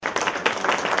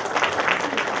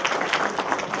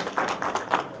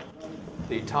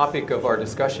topic of our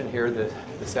discussion here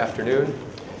this afternoon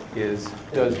is,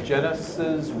 does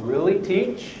Genesis really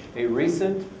teach a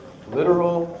recent,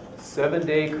 literal,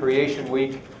 7-day creation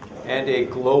week and a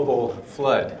global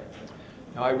flood?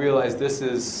 Now, I realize this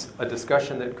is a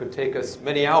discussion that could take us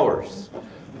many hours,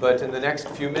 but in the next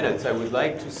few minutes, I would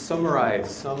like to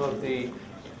summarize some of the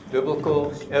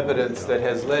biblical evidence that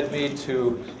has led me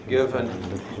to give an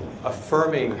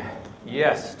affirming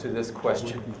yes to this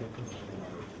question.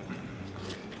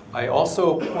 I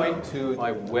also point to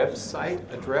my website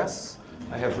address.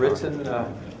 I have written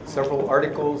several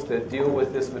articles that deal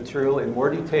with this material in more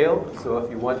detail, so if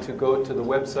you want to go to the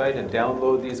website and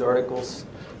download these articles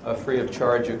free of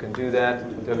charge, you can do that.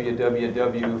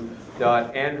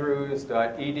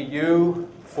 www.andrews.edu/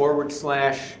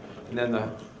 and then the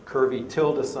curvy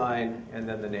tilde sign and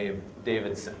then the name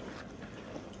Davidson.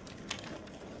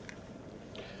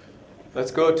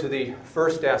 Let's go to the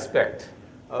first aspect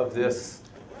of this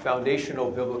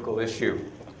foundational biblical issue.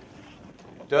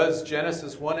 Does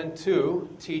Genesis 1 and 2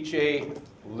 teach a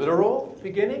literal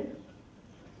beginning?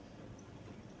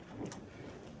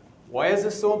 Why is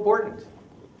this so important?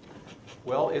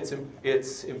 Well,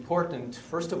 it's important,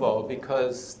 first of all,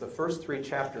 because the first 3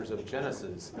 chapters of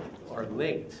Genesis are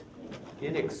linked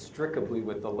inextricably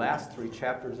with the last 3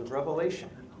 chapters of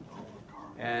Revelation.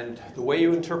 And the way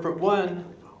you interpret one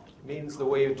means the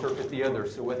way you interpret the other.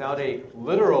 So without a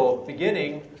literal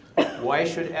beginning, why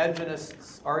should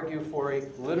Adventists argue for a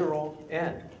literal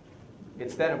end?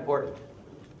 It's that important.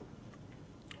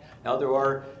 Now, there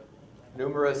are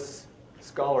numerous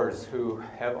scholars who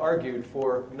have argued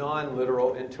for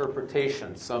non-literal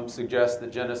interpretation. Some suggest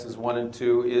that Genesis 1 and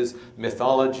 2 is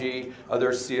mythology.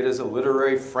 Others see it as a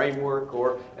literary framework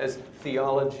or as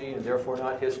theology and therefore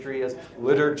not history, as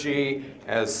liturgy,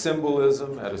 as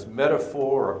symbolism, as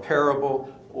metaphor or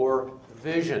parable or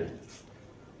vision.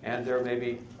 And there may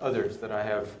be others that I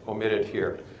have omitted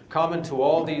here. Common to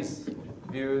all these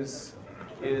views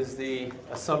is the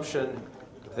assumption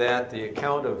that the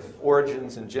account of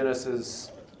origins in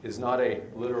Genesis is not a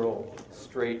literal,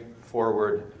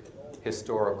 straightforward,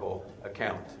 historical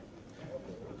account.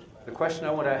 The question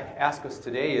I want to ask us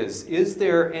today is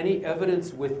there any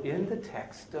evidence within the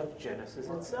text of Genesis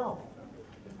itself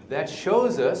that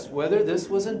shows us whether this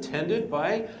was intended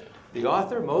by the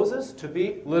author, Moses, to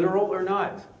be literal or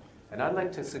not? And I'd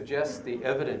like to suggest the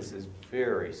evidence is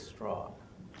very strong.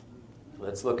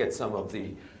 Let's look at some of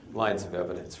the lines of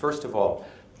evidence. First of all,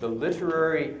 the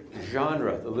literary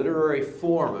genre, the literary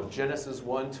form of Genesis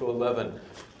 1 to 11.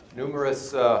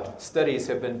 Numerous studies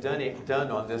have been done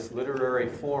on this literary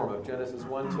form of Genesis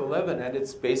 1 to 11, and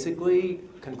it's basically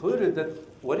concluded that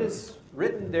what is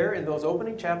written there in those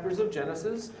opening chapters of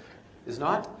Genesis is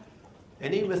not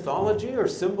any mythology or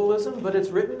symbolism, but it's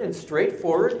written in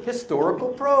straightforward historical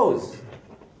prose.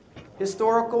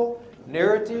 Historical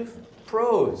narrative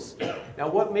prose. Now,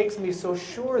 what makes me so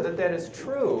sure that that is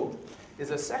true is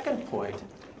a second point,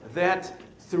 that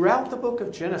throughout the book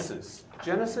of Genesis,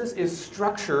 Genesis is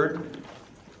structured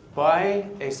by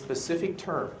a specific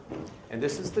term. And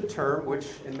this is the term which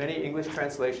in many English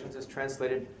translations is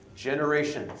translated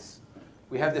generations.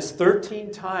 We have this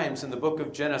 13 times in the book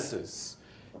of Genesis.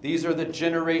 These are the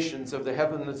generations of the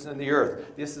heavens and the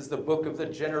earth. This is the book of the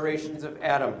generations of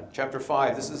Adam, chapter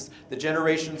 5. This is the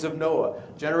generations of Noah,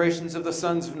 generations of the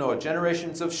sons of Noah,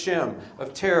 generations of Shem,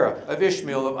 of Terah, of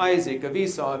Ishmael, of Isaac, of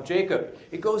Esau, of Jacob.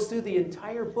 It goes through the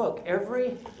entire book.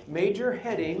 Every major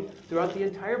heading throughout the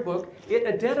entire book, it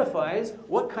identifies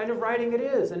what kind of writing it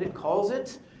is. And it calls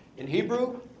it, in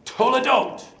Hebrew,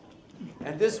 Toledot.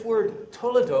 And this word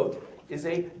Toledot is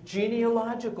a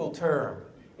genealogical term.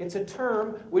 It's a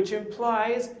term which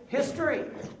implies history.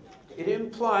 It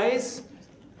implies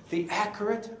the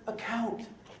accurate account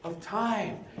of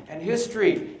time and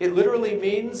history. It literally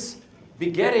means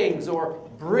begettings or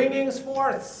bringings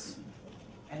forths.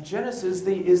 And Genesis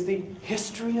is the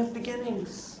history of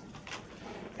beginnings.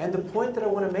 And the point that I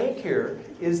want to make here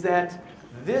is that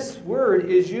this word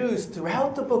is used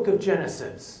throughout the book of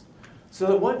Genesis. So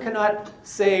that one cannot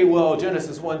say, well,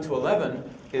 Genesis 1 to 11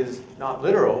 is not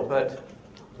literal, but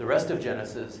the rest of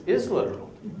Genesis is literal,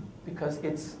 because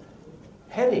its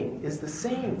heading is the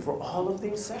same for all of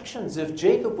these sections. If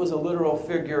Jacob was a literal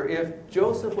figure, if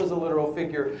Joseph was a literal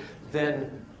figure,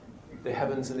 then the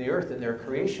heavens and the earth and their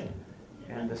creation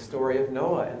and the story of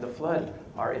Noah and the flood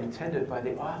are intended by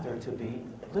the author to be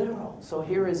literal. So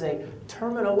here is a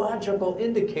terminological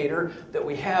indicator that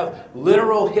we have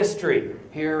literal history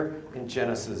here in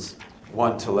Genesis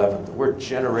 1 to 11. The word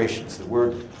generations, the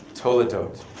word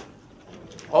toledot.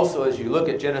 Also, as you look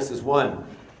at Genesis 1,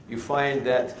 you find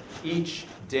that each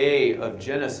day of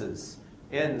Genesis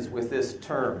ends with this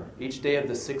term. Each day of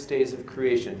the 6 days of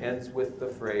creation ends with the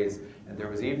phrase, and there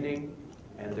was evening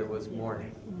and there was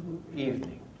morning.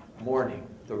 Evening, morning,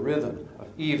 the rhythm of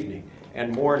evening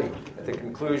and morning at the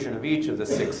conclusion of each of the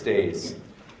 6 days.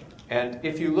 And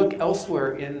if you look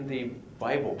elsewhere in the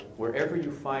Bible, wherever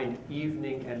you find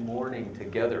evening and morning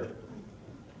together,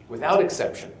 without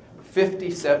exception,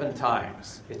 57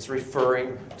 times, it's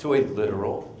referring to a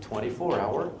literal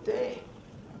 24-hour day.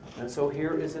 And so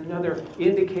here is another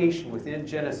indication within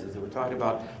Genesis that we're talking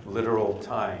about literal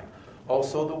time.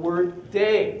 Also the word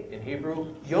day in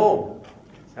Hebrew, yom.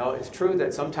 Now it's true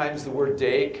that sometimes the word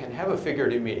day can have a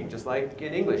figurative meaning, just like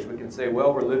in English we can say,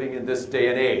 well, we're living in this day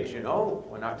and age.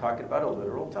 We're not talking about a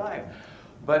literal time.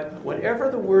 But whenever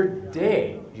the word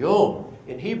day, yom,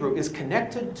 in Hebrew is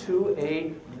connected to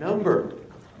a number,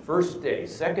 first day,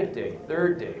 second day,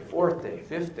 third day, fourth day,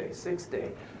 fifth day, sixth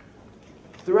day,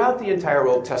 throughout the entire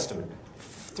Old Testament,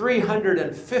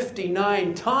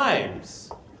 359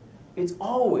 times, it's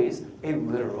always a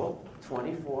literal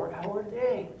 24-hour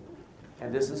day.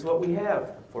 And this is what we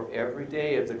have for every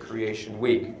day of the creation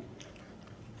week.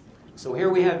 So here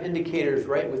we have indicators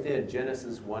right within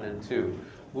Genesis 1 and 2.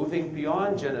 Moving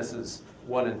beyond Genesis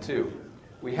 1 and 2,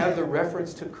 we have the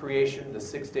reference to creation, the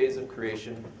 6 days of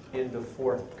creation, in the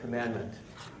fourth commandment.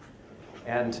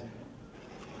 And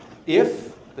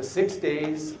if the 6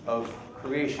 days of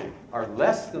creation are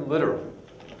less than literal,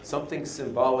 something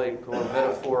symbolic or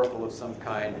metaphorical of some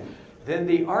kind, then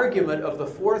the argument of the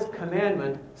fourth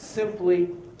commandment simply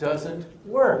doesn't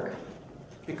work.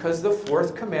 Because the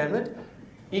fourth commandment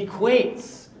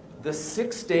equates the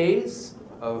 6 days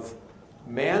of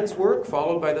man's work,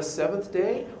 followed by the seventh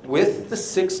day, with the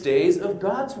 6 days of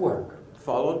God's work,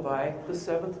 followed by the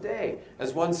seventh day.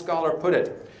 As one scholar put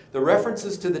it, the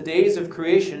references to the days of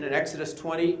creation in Exodus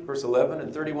 20, verse 11,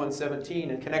 and 31:17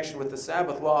 in connection with the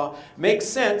Sabbath law make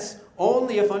sense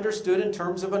only if understood in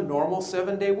terms of a normal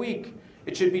 7-day week.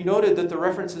 It should be noted that the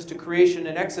references to creation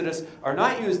in Exodus are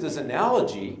not used as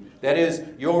analogy. That is,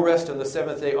 your rest on the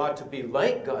seventh day ought to be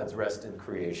like God's rest in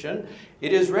creation.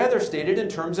 It is rather stated in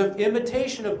terms of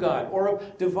imitation of God or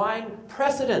of divine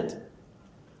precedent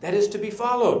that is to be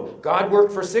followed. God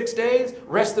worked for 6 days,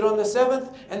 rested on the seventh,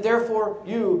 and therefore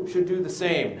you should do the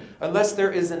same. Unless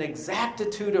there is an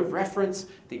exactitude of reference,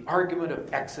 the argument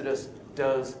of Exodus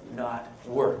does not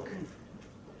work.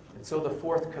 And so the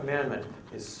fourth commandment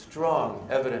is strong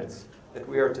evidence that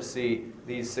we are to see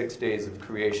these 6 days of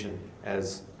creation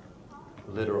as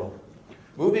literal.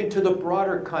 Moving to the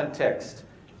broader context,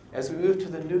 as we move to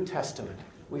the New Testament,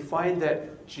 we find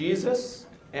that Jesus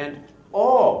and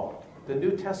all the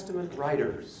New Testament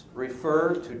writers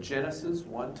refer to Genesis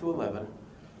 1 to 11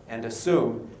 and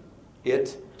assume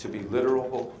it to be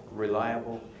literal,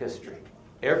 reliable history.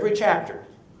 Every chapter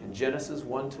in Genesis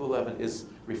 1 to 11 is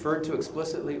referred to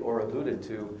explicitly or alluded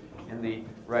to in the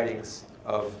writings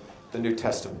of the New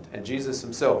Testament. And Jesus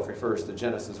himself refers to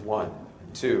Genesis 1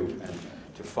 and 2 and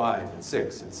to 5 and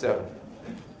 6 and 7.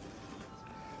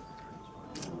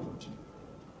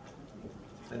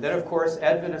 And then, of course,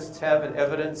 Adventists have an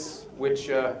evidence which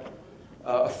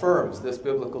affirms this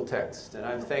biblical text. And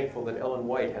I'm thankful that Ellen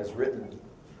White has written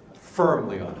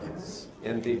firmly on this.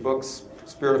 In the book's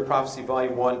Spirit of Prophecy,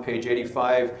 Volume 1, page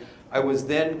 85, I was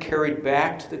then carried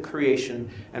back to the creation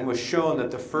and was shown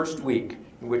that the first week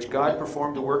in which God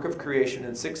performed the work of creation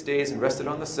in 6 days and rested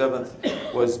on the seventh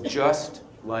was just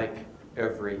like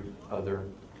every other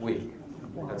week.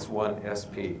 That's 1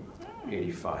 SP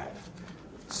 85.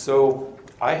 So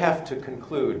I have to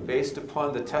conclude, based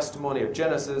upon the testimony of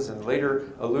Genesis and later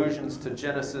allusions to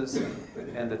Genesis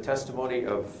and the testimony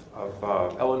of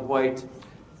Ellen White,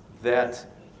 that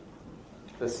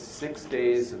the 6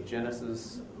 days of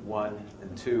Genesis 1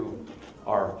 and 2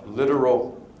 are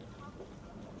literal,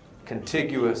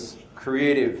 contiguous,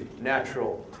 creative,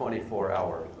 natural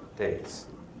 24-hour days.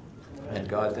 And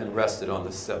God then rested on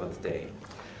the seventh day.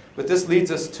 But this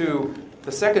leads us to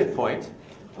the second point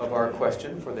of our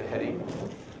question for the heading.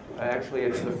 Actually,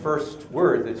 it's the first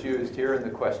word that's used here in the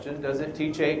question. Does it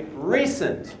teach a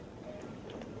recent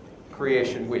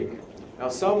creation week? Now,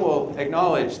 some will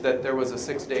acknowledge that there was a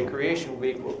 6-day creation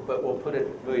week, but will put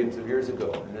it millions of years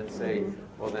ago and then say,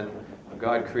 well, then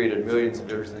God created millions of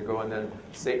years ago, and then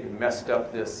Satan messed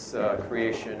up this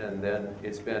creation, and then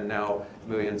it's been now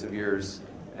millions of years.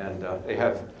 And they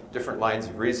have different lines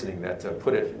of reasoning that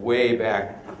put it way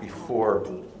back before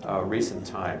recent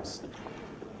times.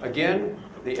 Again,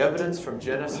 the evidence from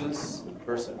Genesis,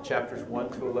 chapters 1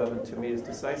 to 11, to me is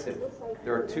decisive.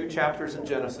 There are 2 chapters in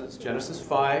Genesis, Genesis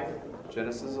 5,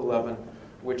 Genesis 11,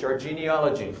 which are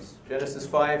genealogies. Genesis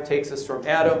 5 takes us from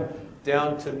Adam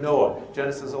down to Noah.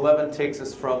 Genesis 11 takes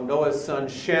us from Noah's son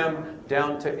Shem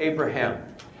down to Abraham.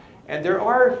 And there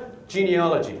are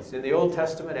genealogies in the Old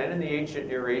Testament and in the ancient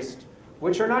Near East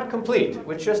which are not complete,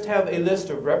 which just have a list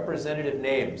of representative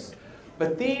names.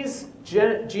 But these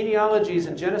genealogies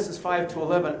in Genesis 5 to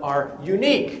 11 are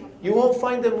unique. You won't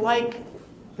find them like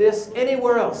this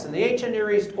anywhere else in the ancient Near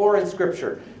East or in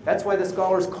Scripture. That's why the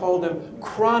scholars call them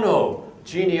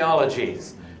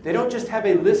chronogenealogies. They don't just have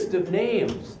a list of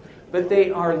names, but they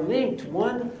are linked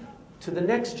one to the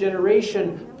next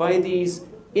generation by these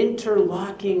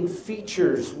interlocking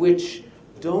features which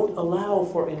don't allow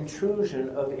for intrusion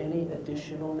of any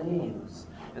additional names.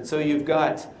 And so you've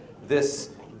got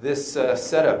this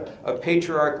setup. A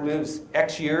patriarch lives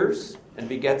X years and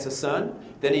begets a son.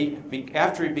 Then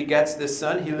after he begets this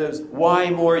son, he lives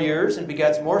Y more years and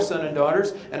begets more sons and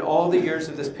daughters. And all the years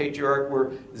of this patriarch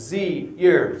were Z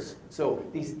years. So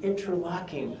these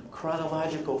interlocking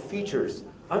chronological features,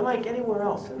 unlike anywhere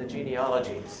else in the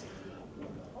genealogies,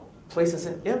 places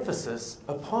an emphasis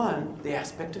upon the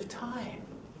aspect of time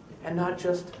and not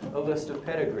just a list of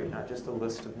pedigree, not just a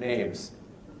list of names.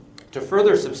 To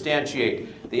further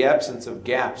substantiate the absence of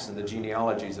gaps in the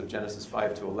genealogies of Genesis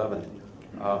 5 to 11,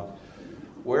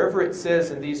 wherever it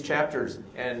says in these chapters,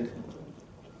 and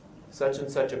such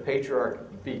a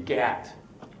patriarch begat,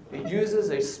 it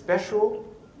uses a special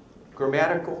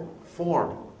grammatical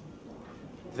form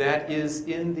that is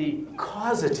in the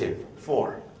causative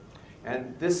form.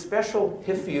 And this special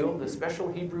hiphil, the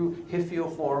special Hebrew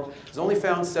hiphil form, is only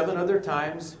found 7 other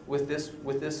times with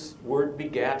this word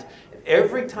begat. And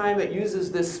every time it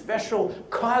uses this special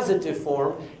causative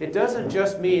form, it doesn't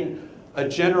just mean a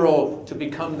general to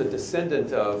become the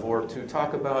descendant of, or to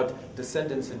talk about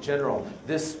descendants in general.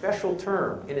 This special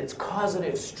term, in its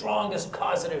causative, strongest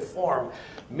causative form,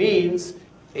 means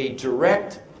a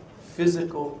direct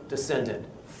physical descendant,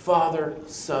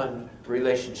 father-son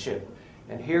relationship.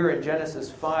 And here in Genesis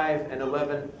 5 and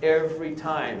 11, every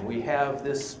time we have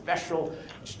this special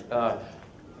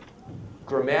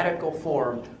grammatical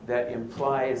form that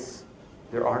implies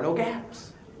there are no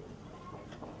gaps.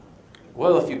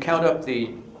 Well, if you count up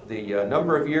the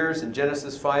number of years in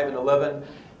Genesis 5 and 11,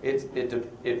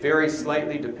 it varies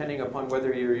slightly depending upon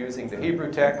whether you're using the Hebrew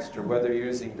text or whether you're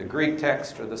using the Greek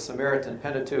text or the Samaritan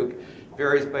Pentateuch. It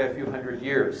varies by a few hundred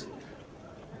years.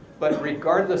 But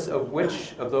regardless of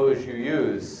which of those you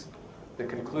use, the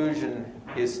conclusion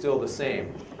is still the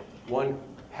same. One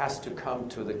has to come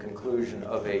to the conclusion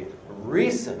of a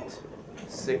recent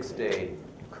 6-day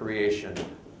creation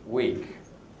week.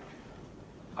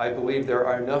 I believe there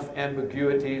are enough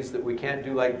ambiguities that we can't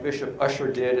do like Bishop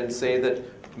Ussher did and say that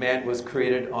man was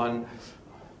created on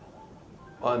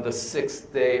the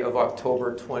 6th day of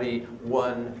October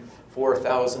 21,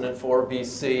 4004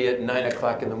 BC at 9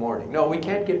 o'clock in the morning. No, we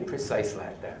can't get precise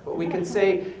like that. But we can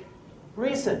say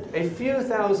recent, a few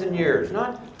thousand years,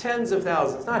 not tens of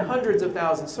thousands, not hundreds of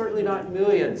thousands, certainly not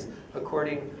millions,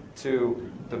 according to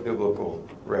the biblical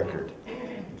record.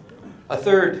 A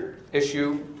third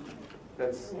issue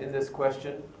that's in this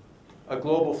question, a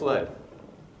global flood.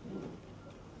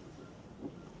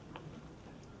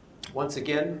 Once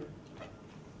again,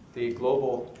 the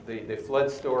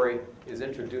flood story is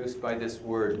introduced by this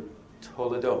word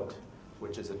toledot,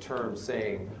 which is a term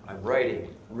saying, I'm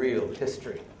writing real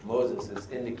history. Moses is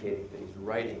indicating that he's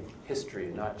writing history,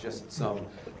 not just some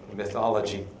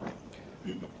mythology.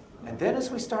 And then as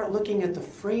we start looking at the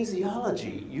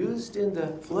phraseology used in the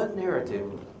flood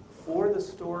narrative for the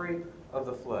story of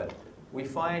the flood, we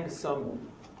find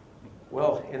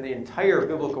in the entire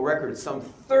biblical record, some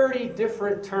 30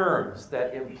 different terms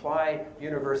that imply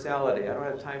universality. I don't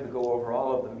have time to go over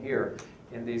all of them here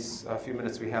in these few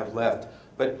minutes we have left.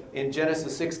 But in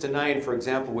Genesis 6 to 9, for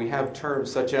example, we have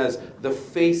terms such as the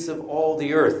face of all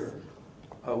the earth,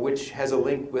 which has a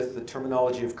link with the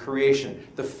terminology of creation.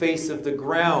 The face of the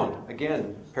ground,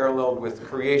 again, paralleled with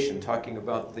creation, talking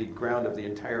about the ground of the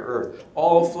entire earth.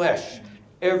 All flesh,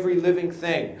 every living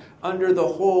thing, under the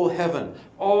whole heaven,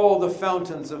 all the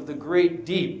fountains of the great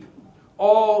deep,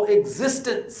 all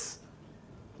existence.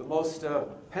 The most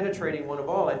penetrating one of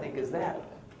all, I think, is that.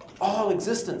 All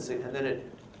existence. And then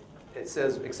it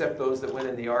says, except those that went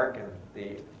in the ark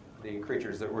and the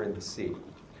creatures that were in the sea.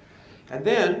 And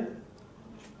then,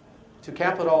 to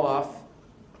cap it all off,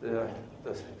 the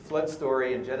flood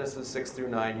story in Genesis 6 through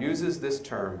 9 uses this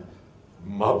term,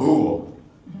 Mabul.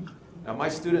 Now, my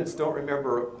students don't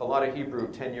remember a lot of Hebrew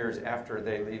 10 years after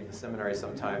they leave the seminary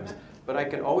sometimes, but I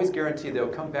can always guarantee they'll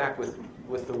come back with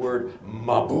the word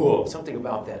Mabul, something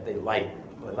about that they like.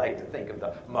 would like to think of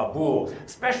the Mabul,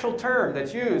 special term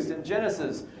that's used in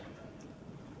Genesis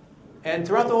and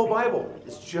throughout the whole Bible.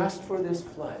 It's just for this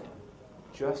flood,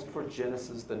 just for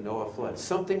Genesis, the Noah flood.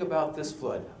 Something about this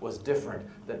flood was different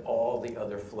than all the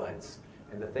other floods.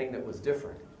 And the thing that was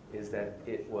different is that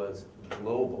it was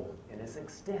global in its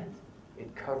extent.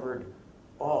 It covered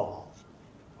all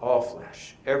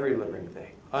flesh, every living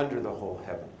thing, under the whole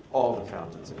heaven, all the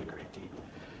fountains of the great deep.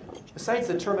 Besides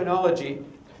the terminology,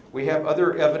 we have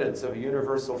other evidence of a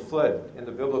universal flood in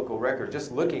the biblical record.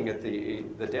 Just looking at the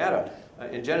data,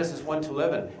 in Genesis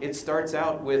 1-11, it starts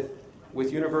out with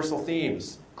universal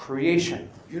themes. Creation,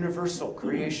 universal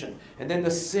creation. And then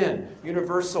the sin,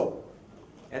 universal.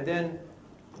 And then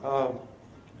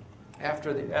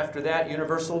after that,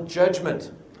 universal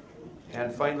judgment.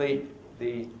 And finally,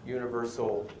 the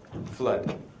universal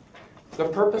flood. The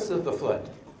purpose of the flood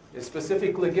is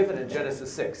specifically given in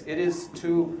Genesis 6. It is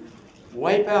to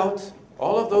wipe out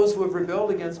all of those who have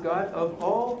rebelled against God of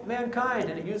all mankind.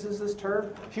 And it uses this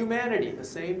term, humanity, the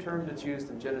same term that's used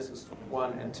in Genesis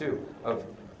 1 and 2 of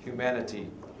humanity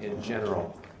in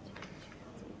general.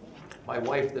 My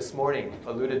wife this morning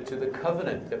alluded to the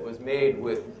covenant that was made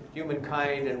with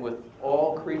humankind and with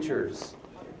all creatures.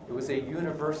 It was a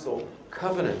universal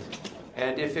covenant.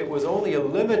 And if it was only a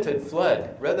limited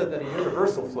flood, rather than a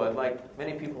universal flood, like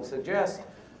many people suggest,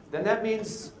 then that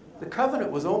means the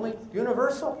covenant was only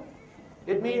universal.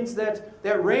 It means that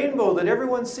that rainbow that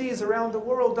everyone sees around the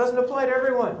world doesn't apply to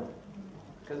everyone,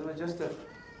 because it was just a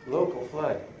local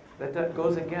flood. That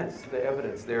goes against the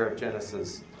evidence there of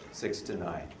Genesis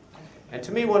 6-9. And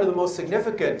to me, one of the most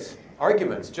significant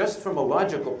arguments, just from a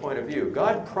logical point of view,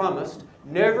 God promised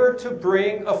never to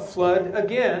bring a flood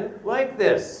again like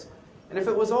this. And if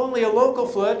it was only a local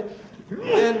flood,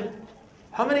 then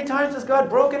how many times has God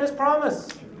broken his promise?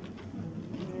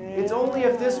 It's only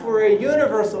if this were a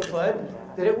universal flood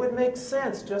that it would make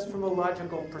sense just from a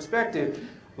logical perspective,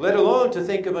 let alone to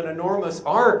think of an enormous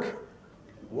ark.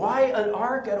 Why an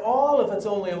ark at all if it's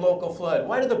only a local flood?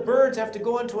 Why do the birds have to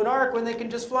go into an ark when they can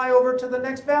just fly over to the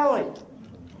next valley?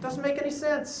 It doesn't make any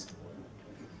sense.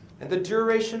 And the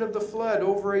duration of the flood,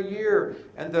 over a year,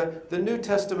 and the New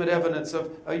Testament evidence of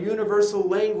a universal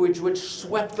language which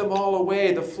swept them all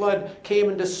away. The flood came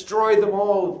and destroyed them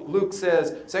all, Luke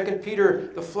says. 2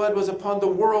 Peter, the flood was upon the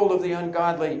world of the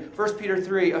ungodly. 1 Peter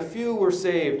 3, a few were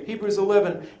saved. Hebrews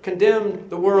 11,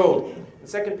 condemned the world. And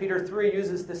 2 Peter 3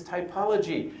 uses this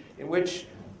typology in which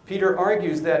Peter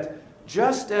argues that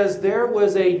just as there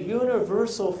was a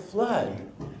universal flood,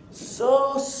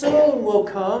 so soon will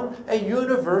come a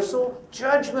universal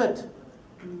judgment.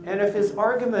 And if his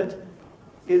argument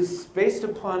is based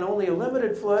upon only a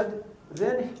limited flood,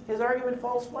 then his argument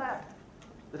falls flat.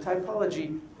 The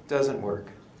typology doesn't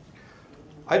work.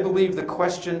 I believe the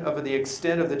question of the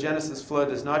extent of the Genesis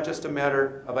flood is not just a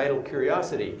matter of idle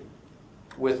curiosity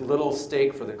with little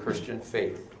stake for the Christian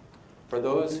faith. For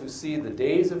those who see the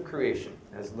days of creation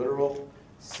as literal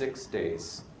 6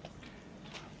 days,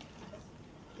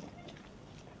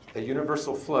 a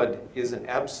universal flood is an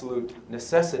absolute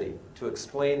necessity to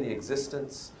explain the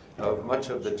existence of much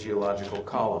of the geological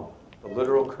column. The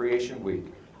literal creation week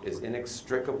is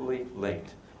inextricably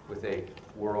linked with a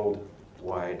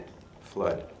worldwide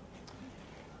flood.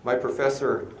 My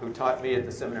professor who taught me at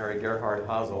the seminary, Gerhard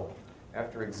Hasel,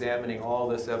 after examining all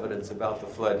this evidence about the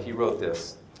flood, he wrote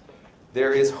this: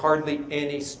 "There is hardly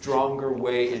any stronger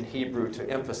way in Hebrew to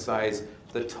emphasize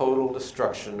the total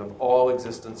destruction of all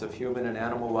existence of human and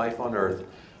animal life on earth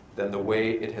than the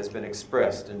way it has been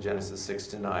expressed in Genesis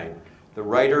 6-9. The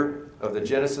writer of the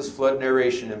Genesis flood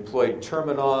narration employed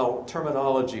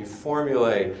terminology,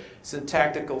 formulae,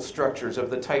 syntactical structures of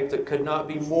the type that could not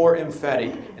be more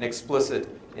emphatic and explicit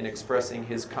in expressing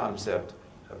his concept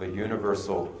of a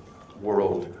universal,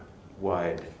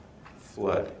 worldwide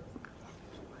flood."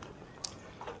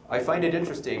 I find it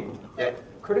interesting that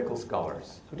critical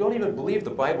scholars who don't even believe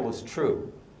the Bible is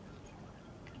true,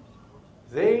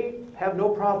 they have no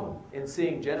problem in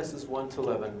seeing Genesis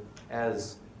 1-11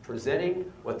 as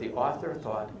presenting what the author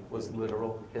thought was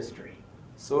literal history.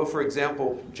 So, for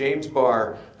example, James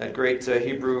Barr, that great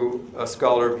Hebrew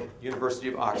scholar, University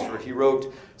of Oxford, he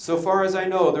wrote, "So far as I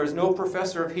know, there is no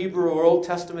professor of Hebrew or Old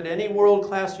Testament at any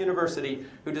world-class university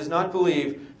who does not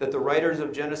believe that the writers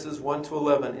of Genesis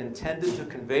 1-11 intended to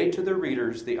convey to their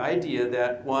readers the idea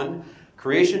that, 1,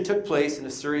 creation took place in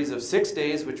a series of 6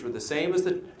 days, which were the same as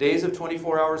the days of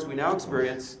 24 hours we now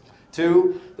experience.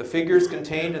 2, the figures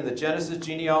contained in the Genesis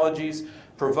genealogies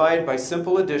provide by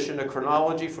simple addition a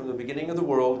chronology from the beginning of the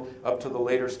world up to the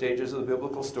later stages of the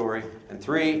biblical story. And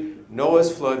 3,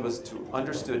 Noah's flood was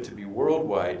understood to be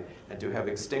worldwide and to have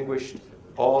extinguished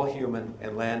all human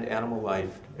and land animal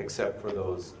life except for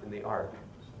those in the ark.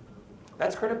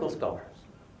 That's critical scholars.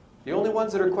 The only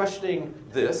ones that are questioning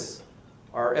this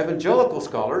are evangelical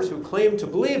scholars who claim to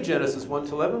believe Genesis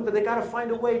 1-11, but they got to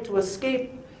find a way to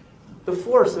escape the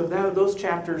force of those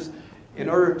chapters in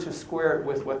order to square it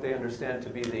with what they understand to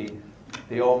be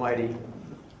the almighty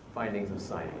findings of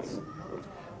science.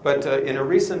 But in a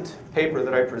recent paper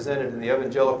that I presented in the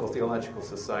Evangelical Theological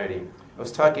Society, I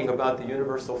was talking about the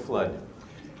universal flood.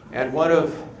 And one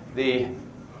of the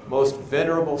most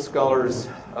venerable scholars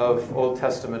of Old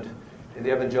Testament in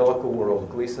the evangelical world,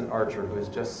 Gleason Archer, who has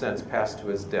just since passed to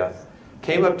his death,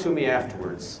 came up to me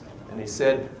afterwards and he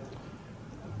said,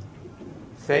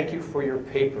 "Thank you for your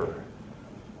paper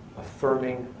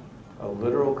affirming a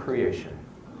literal creation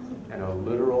and a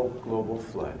literal global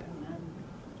flood."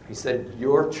 He said,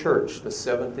 "Your church, the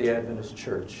Seventh-day Adventist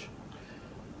Church,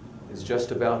 is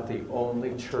just about the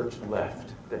only church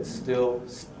left that still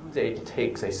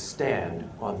takes a stand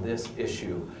on this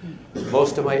issue.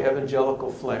 Most of my evangelical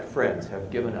friends have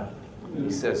given up." He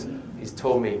says, he's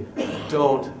told me,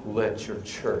 "Don't let your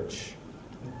church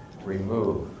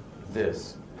remove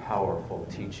this powerful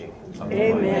teaching of the Bible."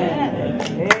 Amen.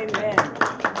 Amen.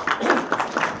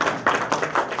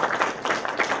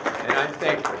 And I'm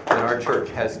thankful that our church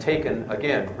has taken,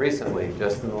 again, recently,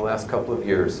 just in the last couple of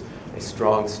years, a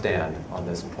strong stand on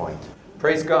this point.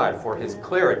 Praise God for his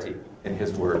clarity in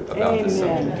his word about this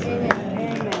subject. Amen.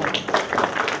 Amen.